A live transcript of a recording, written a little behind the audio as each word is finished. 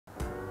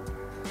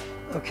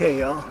Okay,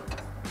 y'all,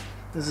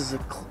 this is a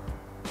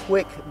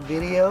quick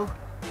video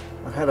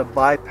on how to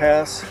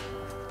bypass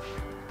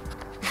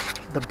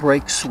the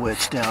brake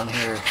switch down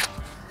here.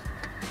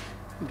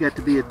 It got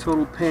to be a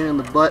total pain in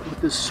the butt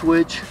with this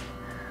switch,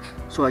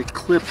 so I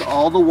clipped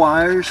all the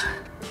wires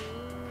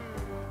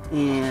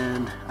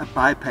and I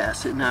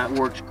bypassed it. Now it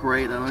works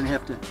great. I don't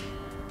have to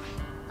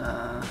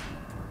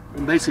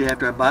and basically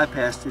after I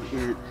bypassed it,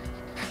 it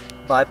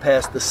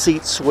bypassed the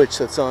seat switch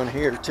that's on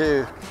here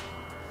too.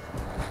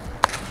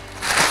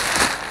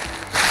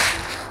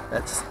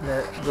 That's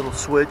that little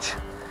switch.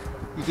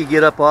 You can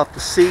get up off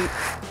the seat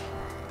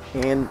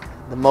and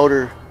the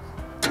motor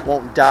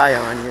won't die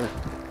on you.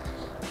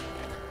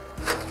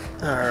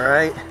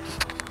 Alright.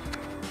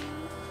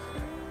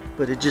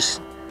 But it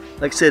just,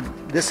 like I said,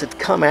 this had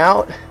come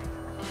out.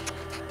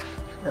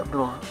 That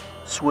little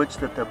switch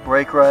that the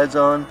brake rides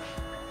on.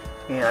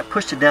 And I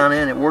pushed it down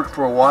in, it worked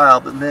for a while,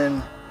 but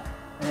then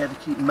I had to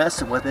keep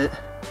messing with it.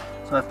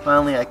 So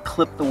I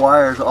clipped the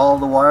wires, all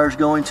the wires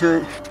going to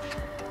it.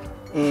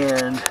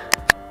 And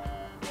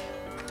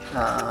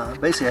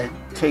basically I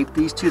taped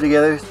these two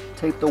together,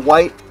 taped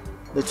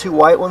the two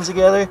white ones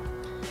together,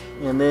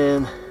 and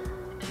then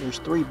there's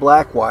 3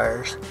 black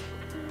wires.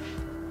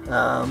 You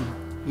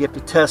have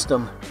to test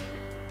them,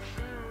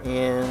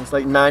 and it's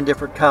like 9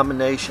 different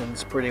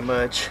combinations pretty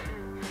much.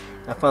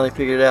 I finally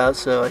figured it out,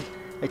 so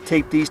I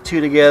taped these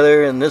 2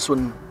 together, and this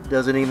one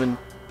doesn't even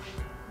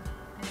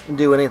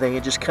do anything.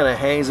 It just kind of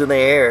hangs in the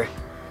air,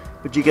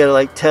 but you gotta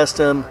like test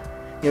them,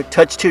 you know,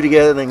 touch 2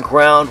 together, then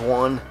ground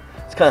one.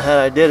 That's kind of how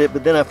I did it.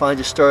 But then I finally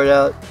just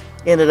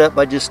ended up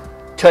by just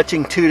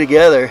touching 2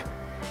 together,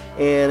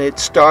 and it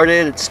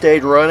started, it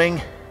stayed running.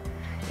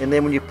 And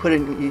then when you put it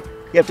in, you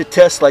have to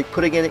test like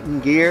putting it in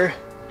gear,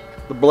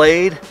 the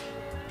blade,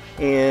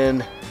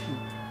 and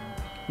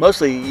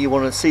mostly you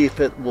want to see if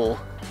it will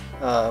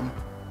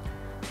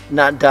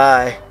not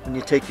die when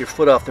you take your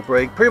foot off the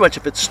brake. Pretty much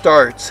if it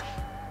starts,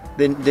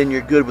 then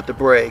you're good with the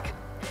brake.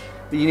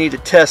 But you need to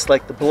test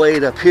like the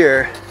blade up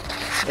here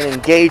and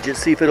engage it,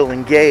 see if it'll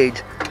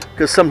engage,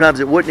 because sometimes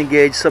it wouldn't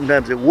engage,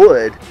 sometimes it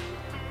would.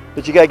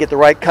 But you got to get the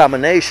right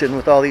combination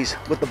with all these,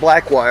 with the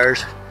black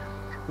wires.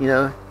 You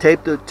know,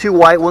 tape the 2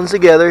 white ones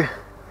together,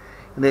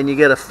 and then you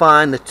got to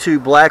find the 2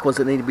 black ones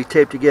that need to be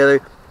taped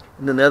together,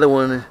 and then the other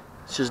one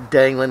is just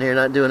dangling here,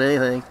 not doing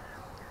anything.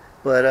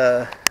 But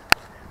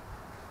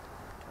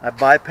I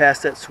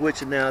bypassed that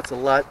switch, and now it's a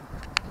lot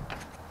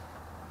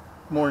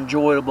more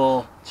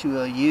enjoyable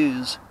to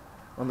use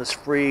on this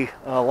free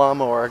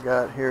lawnmower I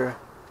got here.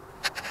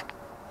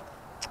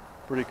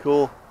 Pretty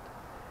cool.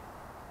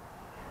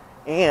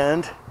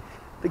 And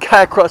the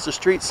guy across the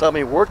street saw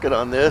me working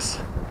on this,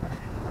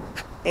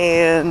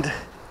 and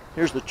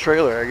here's the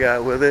trailer I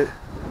got with it.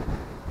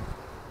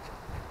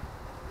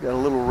 Got a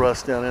little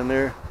rust down in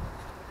there,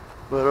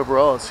 but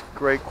overall it's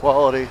great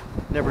quality,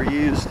 never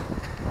used.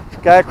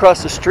 Guy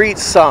across the street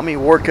saw me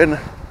working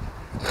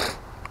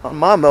on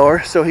my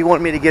mower, so he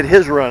wanted me to get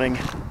his running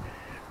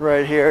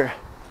right here,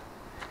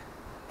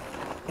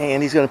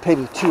 and he's going to pay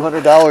me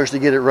 $200 to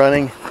get it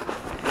running.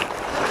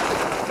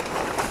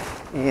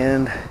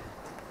 And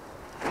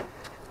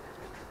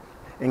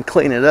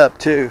clean it up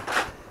too.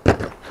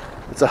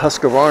 It's a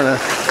Husqvarna.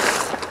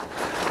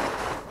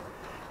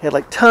 Had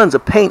like tons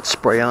of paint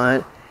spray on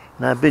it,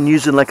 and I've been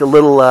using like a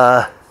little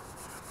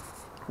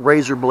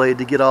razor blade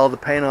to get all the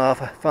paint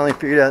off. I finally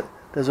figured out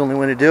that's the only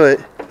way to do it,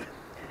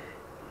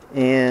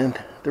 and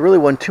there really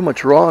wasn't too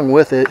much wrong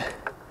with it,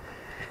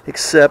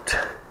 except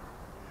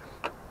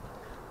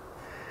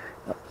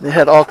they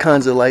had all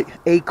kinds of like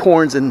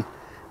acorns and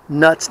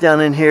nuts down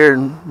in here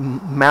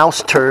and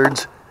mouse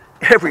turds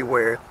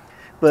everywhere.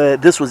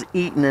 But this was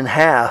eaten in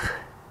half,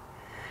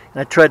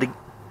 and I tried to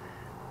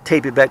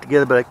tape it back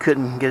together, but I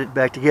couldn't get it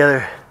back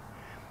together.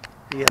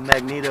 You got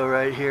magneto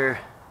right here,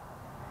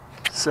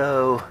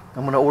 so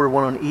I'm going to order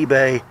one on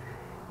eBay,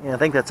 and I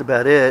think that's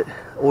about it.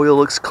 Oil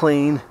looks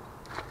clean.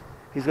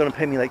 He's going to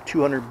pay me like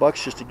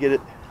 $200 just to get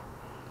it,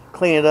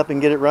 clean it up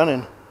and get it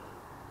running.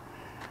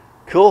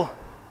 Cool.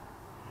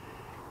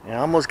 And I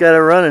almost got it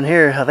running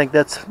here. I think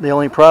that's the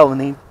only problem.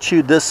 He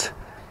chewed this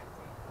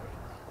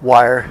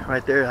wire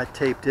right there. I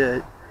taped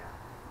it.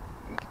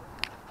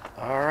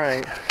 All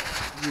right.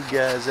 You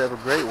guys have a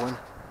great one.